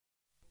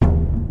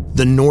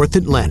The North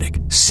Atlantic,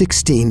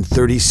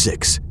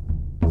 1636.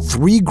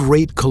 Three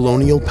great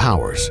colonial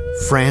powers,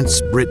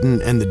 France,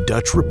 Britain, and the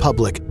Dutch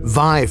Republic,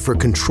 vie for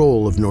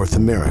control of North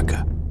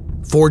America,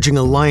 forging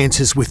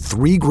alliances with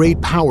three great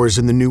powers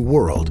in the New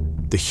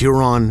World, the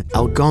Huron,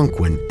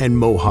 Algonquin, and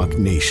Mohawk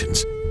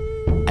nations.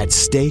 At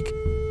stake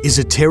is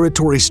a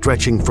territory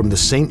stretching from the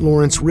St.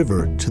 Lawrence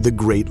River to the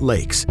Great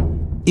Lakes.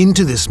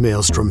 Into this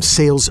maelstrom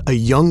sails a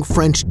young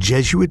French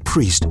Jesuit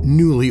priest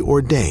newly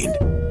ordained.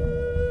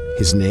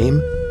 His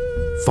name?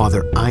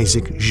 Father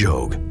Isaac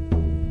Jogues.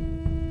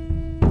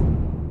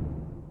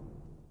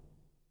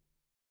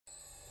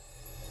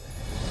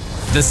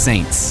 The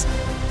Saints.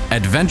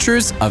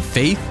 Adventures of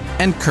Faith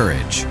and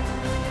Courage.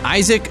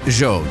 Isaac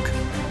Jogues.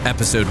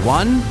 Episode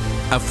 1,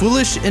 A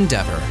Foolish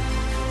Endeavor.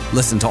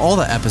 Listen to all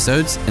the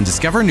episodes and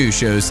discover new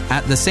shows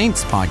at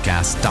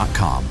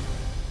thesaintspodcast.com.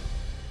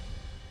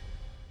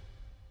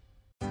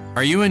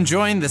 Are you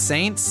enjoying The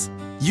Saints?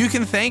 You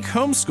can thank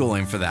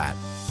homeschooling for that.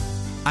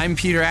 I'm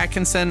Peter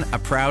Atkinson, a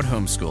proud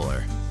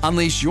homeschooler.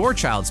 Unleash your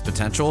child's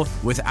potential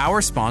with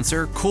our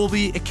sponsor,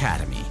 Colby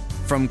Academy.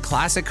 From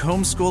classic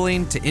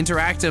homeschooling to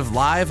interactive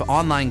live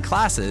online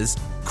classes,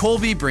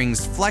 Colby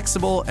brings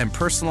flexible and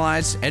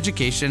personalized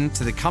education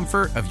to the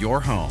comfort of your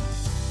home.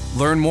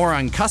 Learn more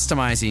on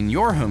customizing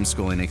your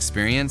homeschooling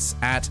experience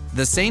at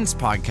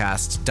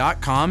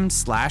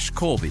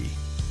thesaintspodcast.com/Colby.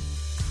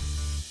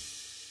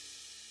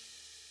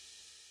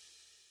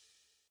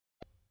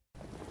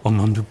 Au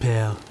nom du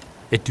Père,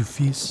 et du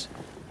Fils,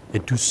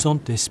 et du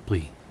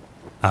Saint-Esprit.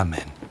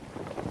 Amen.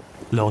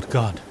 Lord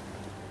God,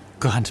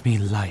 grant me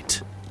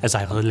light as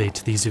I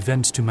relate these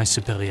events to my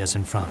superiors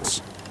in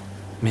France.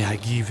 May I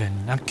give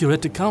an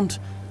accurate account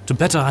to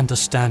better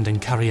understand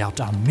and carry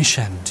out our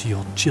mission to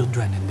your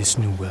children in this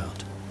new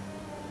world.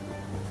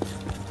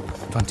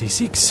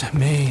 26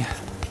 May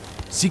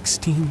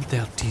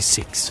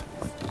 1636.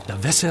 The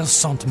vessel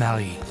Sainte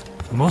Marie,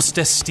 most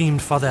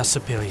esteemed Father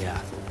Superior,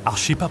 our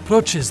ship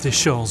approaches the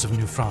shores of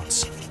New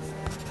France.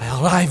 I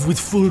arrive with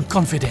full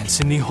confidence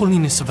in the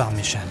holiness of our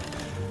mission,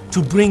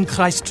 to bring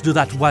Christ to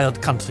that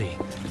wild country,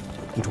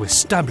 and to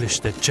establish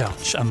the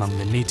church among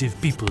the native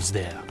peoples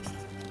there.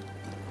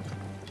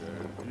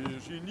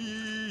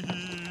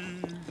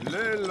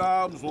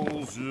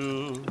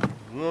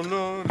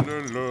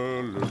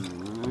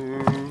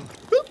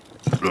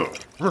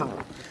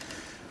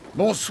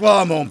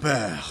 Bonsoir, mon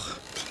père.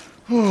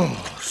 Oh,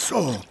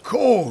 so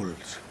cold.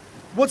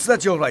 What's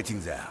that you're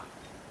writing there?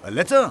 A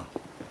letter?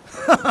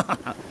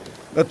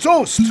 A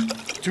toast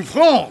to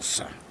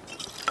France.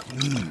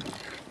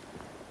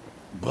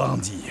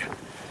 Brandy.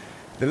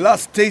 The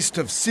last taste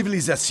of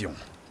civilization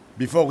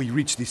before we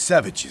reach the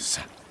savages.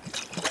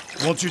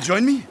 Won't you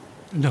join me?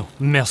 No,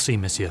 merci,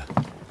 monsieur.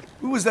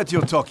 Who was that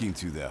you're talking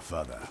to there,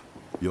 Father?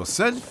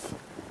 Yourself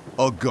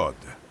or God?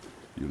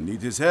 You'll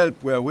need his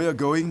help where we're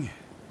going.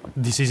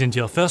 This isn't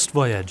your first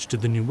voyage to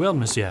the New World,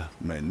 monsieur.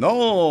 Mais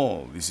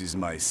non, this is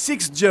my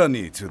 6th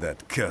journey to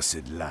that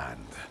cursed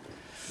land.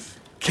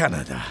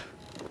 Canada.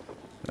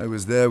 I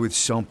was there with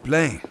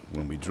Champlain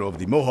when we drove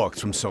the Mohawks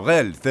from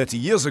Sorel 30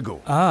 years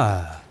ago.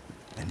 Ah.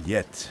 And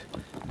yet,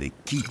 they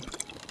keep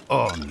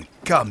on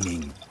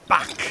coming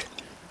back,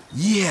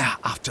 year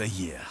after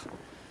year.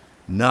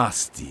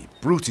 Nasty,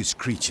 brutish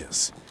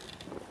creatures.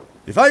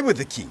 If I were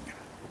the king,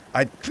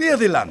 I'd clear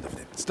the land of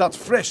them, start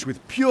fresh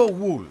with pure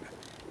wool,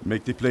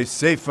 make the place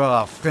safe for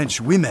our French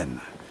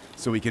women,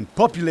 so we can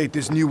populate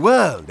this new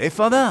world, eh,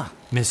 Father?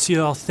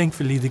 Monsieur,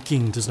 thankfully the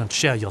king does not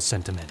share your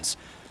sentiments.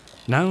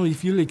 Now,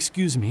 if you'll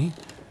excuse me...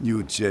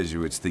 You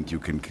Jesuits think you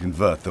can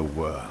convert the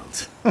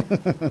world.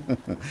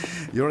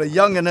 You're a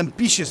young and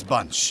ambitious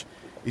bunch.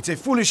 It's a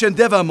foolish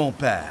endeavor, mon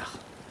père.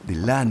 The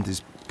land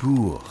is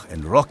poor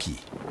and rocky.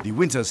 The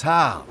winter's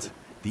hard.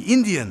 The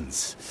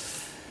Indians,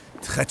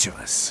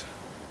 treacherous.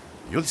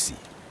 You'll see.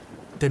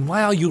 Then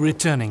why are you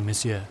returning,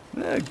 monsieur?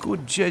 A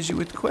good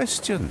Jesuit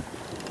question.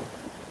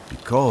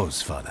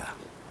 Because, Father,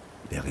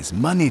 there is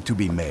money to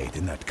be made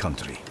in that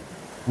country.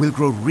 We'll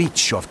grow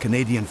rich off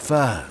Canadian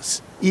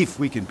furs, if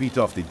we can beat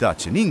off the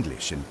Dutch and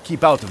English and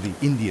keep out of the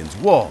Indians'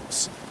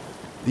 wars.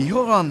 The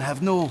Huron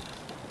have no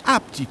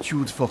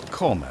aptitude for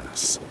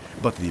commerce,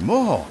 but the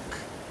Mohawk,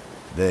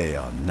 they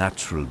are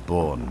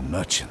natural-born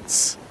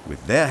merchants.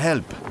 With their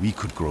help, we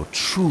could grow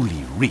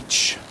truly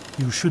rich.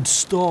 You should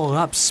store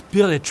up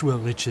spiritual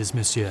riches,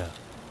 monsieur,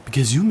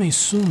 because you may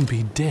soon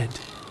be dead.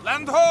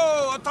 Land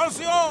ho!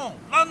 Attention!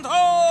 Land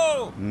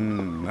ho!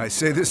 I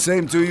say the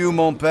same to you,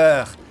 mon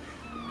père.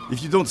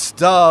 If you don't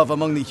starve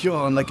among the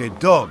Huron like a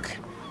dog,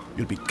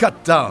 you'll be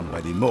cut down by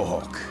the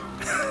Mohawk.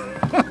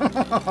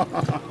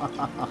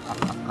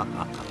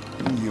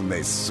 You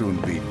may soon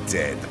be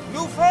dead.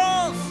 New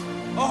France!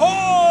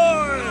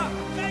 Ahoy!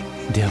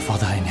 Dear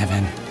Father in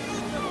heaven,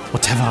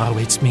 whatever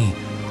awaits me,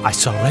 I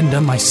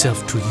surrender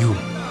myself to you.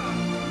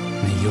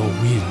 May your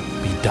will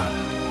be done.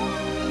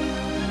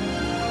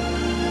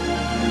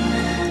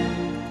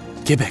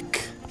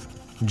 Quebec,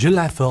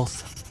 July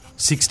 4th,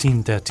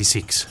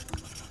 1636.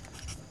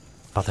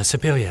 Father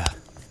Superior,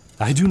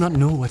 I do not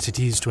know what it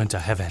is to enter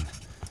heaven,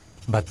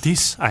 but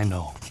this I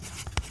know.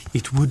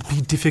 It would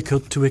be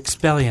difficult to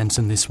experience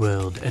in this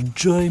world a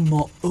joy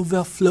more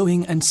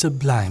overflowing and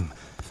sublime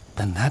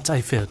than that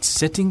I felt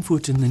setting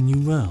foot in the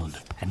New World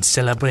and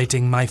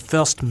celebrating my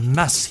first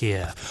Mass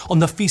here on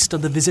the Feast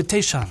of the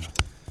Visitation.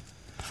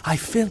 I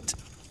felt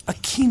a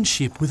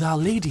kinship with Our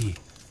Lady,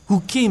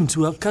 who came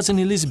to her cousin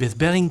Elizabeth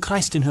bearing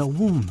Christ in her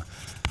womb.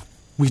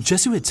 We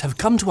Jesuits have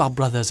come to our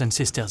brothers and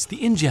sisters, the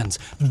Indians,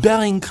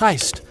 bearing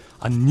Christ,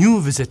 a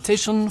new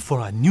visitation for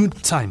a new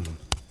time.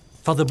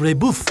 Father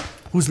Brebeuf,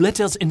 whose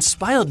letters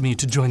inspired me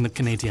to join the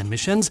Canadian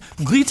missions,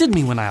 greeted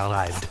me when I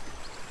arrived.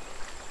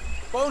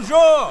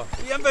 Bonjour,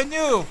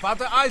 bienvenue,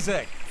 Father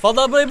Isaac.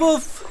 Father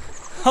Brebeuf,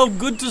 how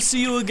good to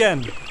see you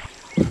again.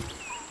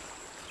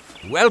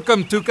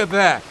 Welcome to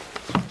Quebec.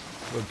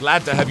 We're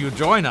glad to have you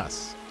join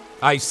us.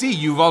 I see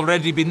you've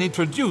already been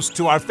introduced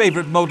to our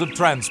favorite mode of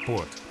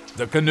transport,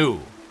 the canoe.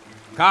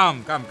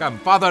 Come.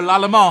 Father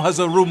Lallemand has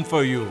a room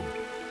for you.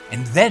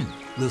 And then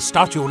we'll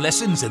start your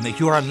lessons in the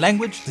Huron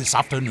language this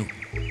afternoon.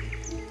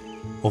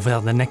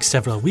 Over the next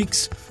several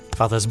weeks,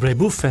 Fathers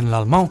Brebeuf and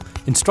Lallemand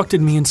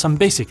instructed me in some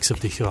basics of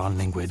the Huron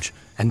language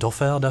and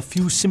offered a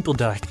few simple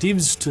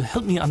directives to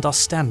help me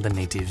understand the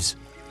natives.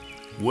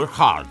 Work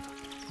hard.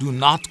 Do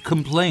not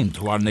complain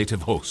to our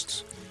native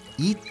hosts.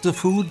 Eat the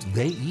food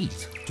they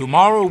eat.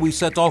 Tomorrow we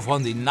set off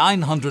on the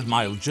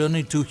 900-mile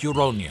journey to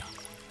Huronia,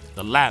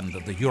 the land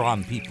of the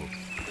Huron people.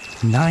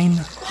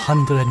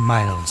 900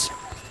 miles.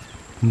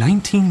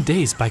 19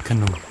 days by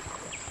canoe.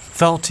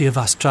 30 of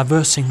us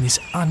traversing this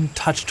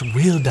untouched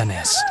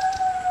wilderness.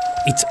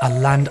 It's a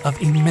land of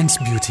immense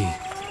beauty,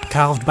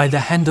 carved by the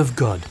hand of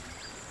God,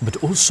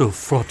 but also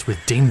fraught with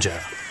danger.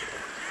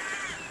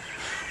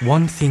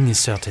 One thing is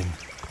certain.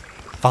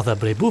 Father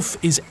Brebeuf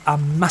is a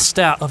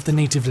master of the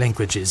native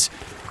languages.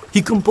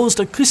 He composed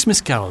a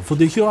Christmas carol for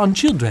the Huron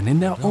children in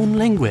their own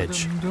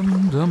language.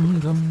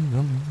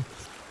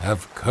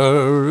 Have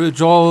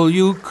courage, all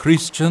you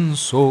Christian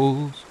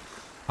souls.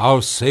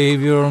 Our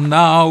Savior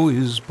now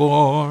is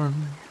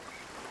born,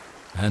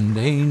 and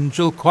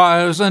angel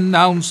choirs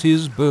announce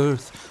his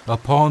birth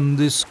upon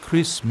this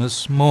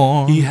Christmas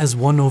morn. He has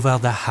won over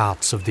the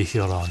hearts of the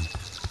Huron,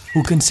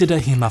 who consider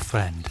him a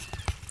friend.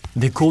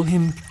 They call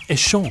him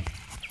Echon,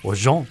 or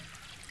Jean.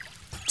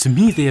 To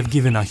me they have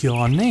given a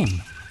Huron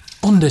name,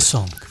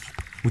 Ondesonk,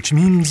 which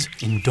means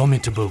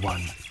indomitable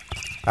one.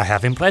 I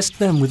have impressed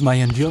them with my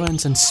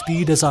endurance and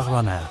speed as a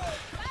runner,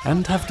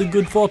 and have the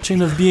good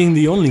fortune of being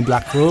the only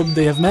black robe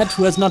they have met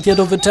who has not yet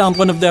overturned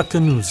one of their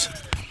canoes.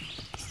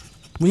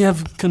 We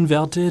have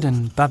converted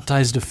and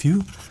baptized a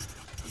few,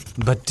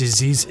 but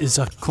disease is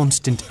a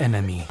constant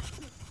enemy.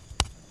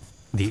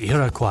 The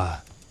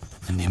Iroquois,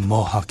 and the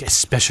Mohawk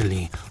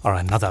especially, are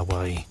another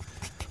worry.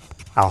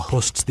 Our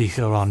hosts, the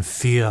Huron,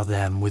 fear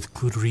them with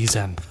good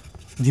reason.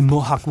 The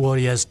Mohawk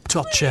warriors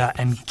torture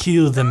and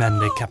kill the men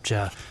they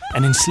capture,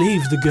 and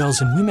enslave the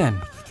girls and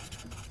women.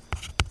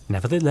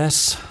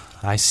 Nevertheless,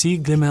 I see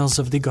glimmers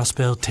of the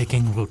gospel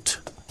taking root.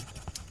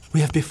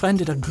 We have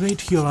befriended a great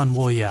Huron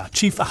warrior,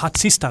 Chief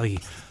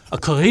Ahatsistari, a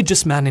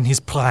courageous man in his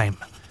prime.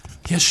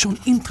 He has shown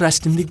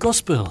interest in the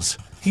Gospels.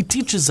 He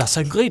teaches us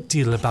a great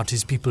deal about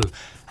his people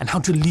and how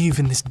to live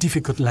in this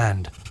difficult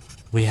land.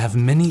 We have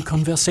many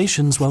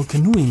conversations while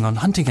canoeing on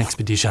hunting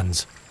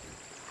expeditions.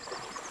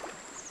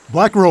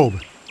 Black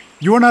Robe,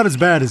 you are not as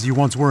bad as you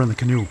once were in the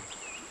canoe.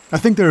 I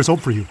think there is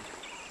hope for you.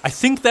 I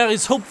think there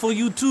is hope for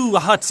you too,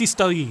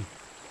 Ahatsistari.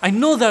 I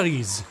know there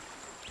is.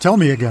 Tell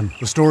me again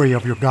the story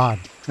of your God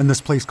in this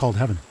place called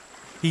heaven.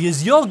 He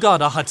is your God,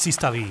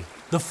 Ahatsistari,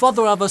 the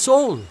Father of us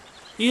all.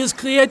 He is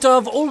creator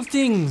of all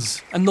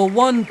things and the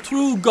one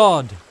true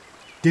God.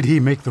 Did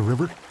he make the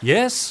river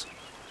Yes,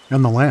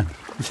 and the land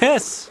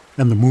yes,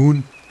 and the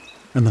moon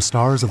and the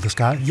stars of the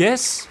sky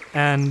yes,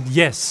 and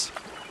yes.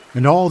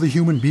 and all the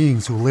human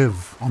beings who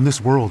live on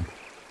this world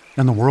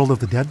and the world of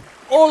the dead?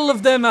 All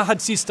of them,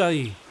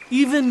 Ahatsistari,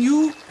 even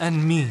you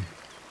and me.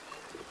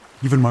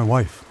 Even my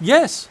wife.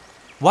 Yes.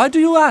 Why do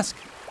you ask?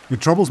 It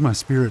troubles my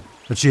spirit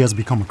that she has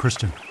become a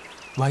Christian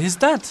Why is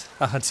that,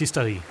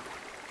 Ahatsistari?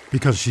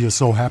 because she is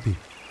so happy.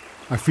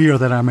 I fear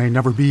that I may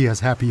never be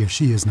as happy as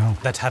she is now.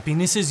 That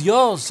happiness is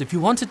yours if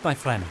you want it, my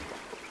friend.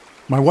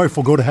 My wife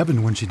will go to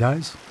heaven when she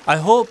dies. I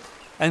hope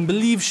and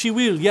believe she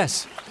will,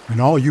 yes.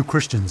 And all you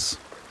Christians,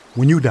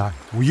 when you die,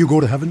 will you go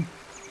to heaven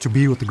to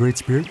be with the Great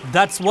Spirit?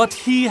 That's what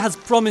he has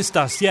promised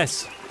us,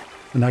 yes.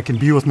 And I can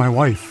be with my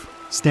wife,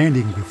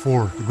 standing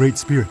before the Great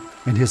Spirit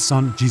and his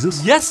son,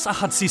 Jesus? Yes,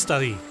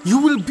 Ahatsistari, you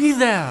will be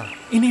there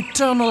in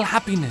eternal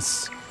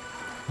happiness.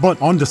 But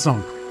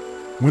Ondesonk,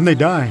 when they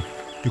die,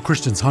 do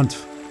Christians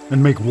hunt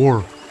and make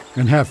war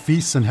and have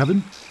feasts in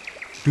heaven?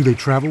 Do they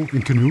travel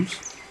in canoes?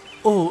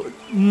 Oh,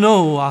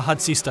 no,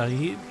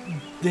 Ahatsistari.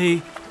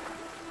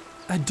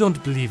 I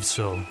don't believe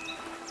so.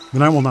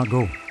 Then I will not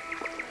go.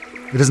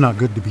 It is not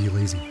good to be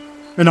lazy.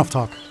 Enough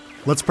talk.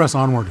 Let's press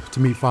onward to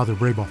meet Father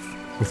Brebeuf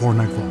before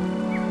nightfall.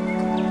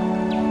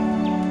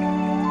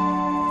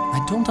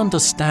 I don't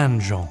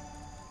understand, Jean.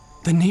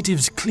 The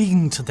natives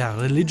cling to their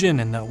religion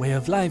and their way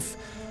of life.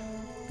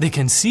 They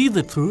can see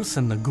the truth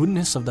and the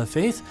goodness of the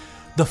faith,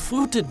 the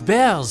fruit it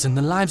bears in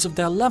the lives of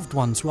their loved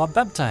ones who are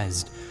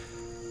baptized.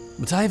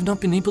 But I have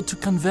not been able to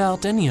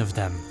convert any of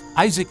them.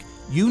 Isaac,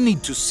 you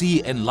need to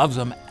see and love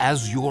them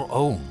as your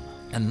own,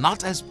 and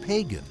not as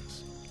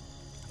pagans.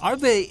 Are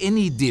they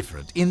any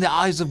different in the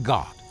eyes of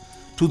God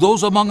to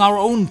those among our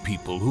own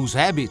people whose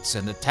habits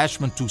and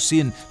attachment to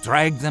sin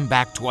drag them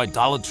back to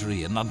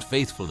idolatry and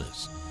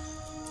unfaithfulness?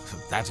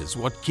 That is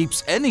what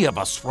keeps any of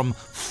us from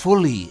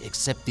fully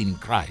accepting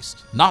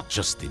Christ, not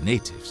just the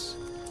natives.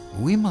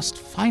 We must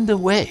find a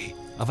way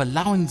of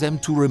allowing them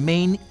to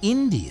remain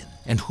Indian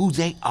and who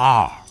they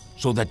are,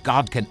 so that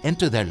God can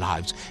enter their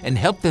lives and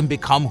help them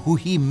become who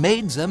He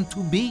made them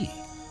to be.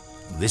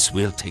 This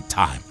will take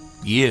time,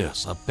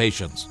 years of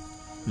patience,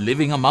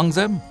 living among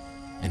them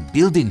and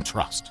building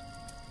trust.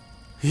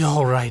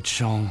 You're right,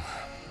 Sean.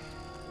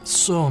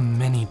 So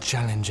many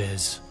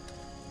challenges.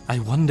 I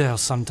wonder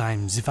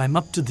sometimes if I'm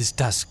up to this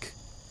task.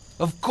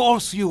 Of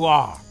course you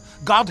are.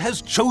 God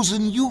has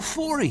chosen you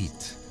for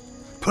it.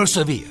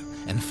 Persevere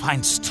and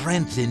find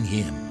strength in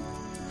Him.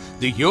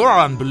 The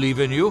Huron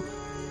believe in you.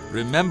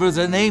 Remember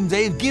the name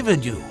they've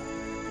given you.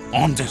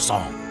 On the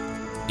song,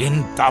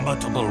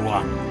 Indomitable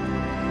One.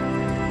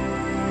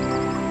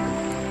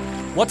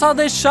 What are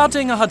they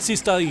shouting,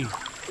 Ahatsistari?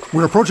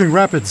 We're approaching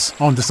rapids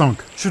on the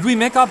sunk. Should we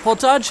make our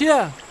portage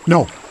here?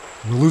 No,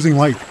 we're losing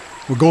light.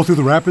 We'll go through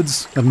the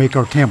rapids and make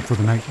our camp for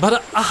the night.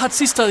 But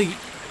Ahatsistari,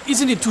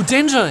 isn't it too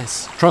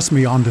dangerous? Trust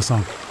me, on the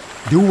sunk.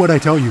 Do what I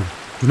tell you.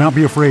 Do not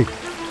be afraid.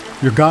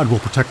 Your God will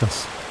protect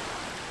us.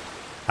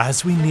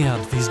 As we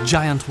neared these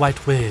giant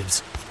white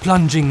waves,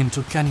 plunging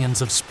into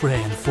canyons of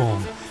spray and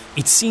foam,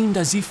 it seemed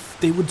as if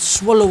they would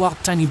swallow our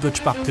tiny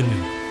birch bark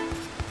canoe.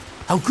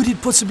 How could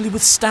it possibly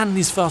withstand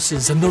these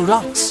forces and the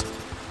rocks?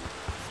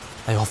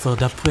 I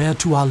offered up prayer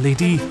to Our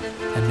Lady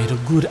and made a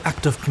good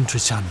act of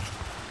contrition.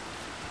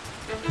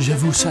 Je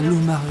vous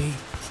salue Marie,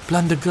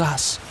 pleine de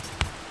grâce.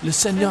 Le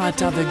Seigneur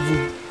est avec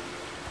vous.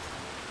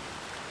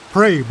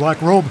 Pray,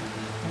 Black Robe.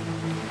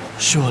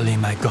 Surely,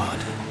 my God,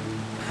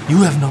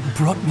 you have not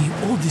brought me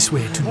all this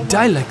way to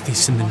die like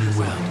this in the New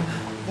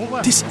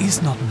World. This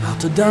is not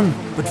martyrdom,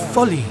 but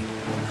folly.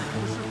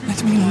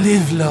 Let me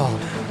live, Lord,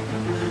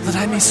 that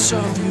I may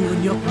serve you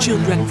and your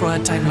children for a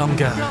time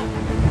longer.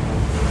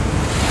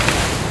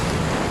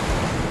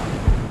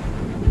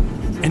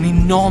 An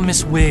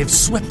enormous wave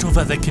swept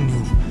over the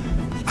canoe.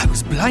 I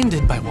was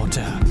blinded by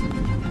water.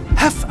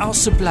 Half our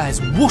supplies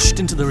whooshed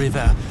into the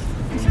river.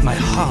 My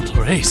heart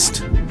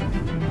raced.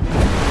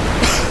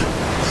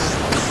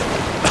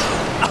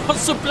 Our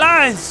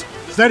supplies!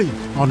 Steady,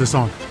 on the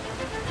sunk.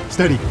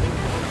 Steady.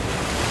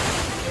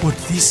 Would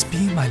this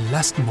be my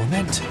last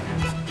moment?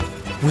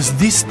 Was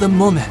this the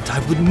moment I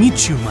would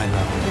meet you, my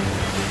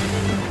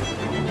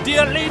lord?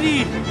 Dear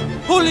Lady,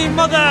 Holy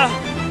Mother,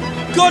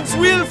 God's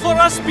will for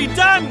us be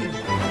done!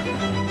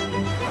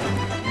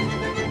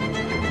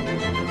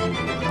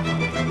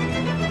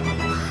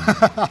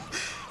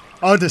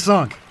 On the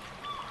sunk.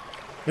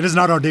 It is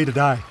not our day to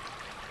die.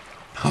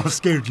 How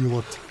scared you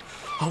looked.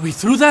 Are we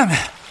through them?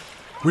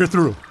 We're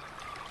through.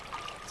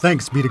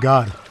 Thanks be to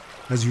God,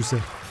 as you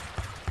say.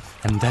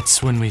 And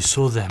that's when we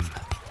saw them.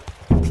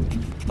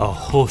 A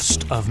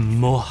host of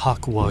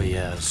Mohawk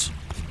warriors,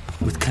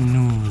 with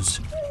canoes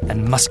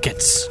and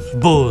muskets,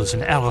 bows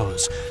and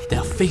arrows,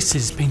 their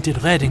faces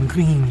painted red and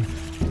green,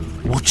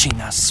 watching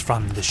us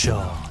from the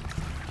shore.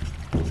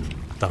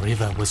 The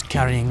river was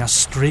carrying us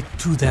straight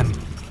to them.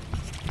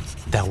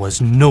 There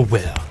was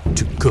nowhere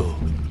to go.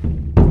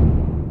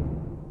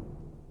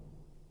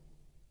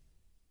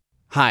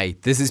 Hi,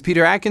 this is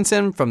Peter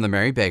Atkinson from the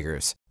Merry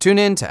Beggars. Tune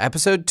in to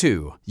episode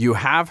 2, You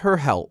Have Her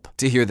Help,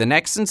 to hear the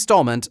next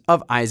installment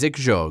of Isaac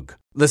Jogues.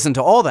 Listen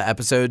to all the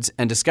episodes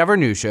and discover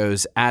new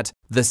shows at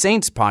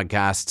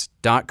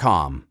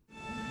thesaintspodcast.com.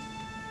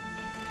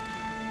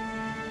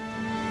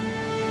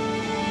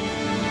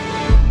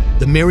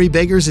 The Merry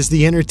Beggars is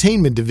the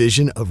entertainment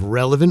division of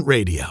Relevant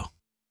Radio.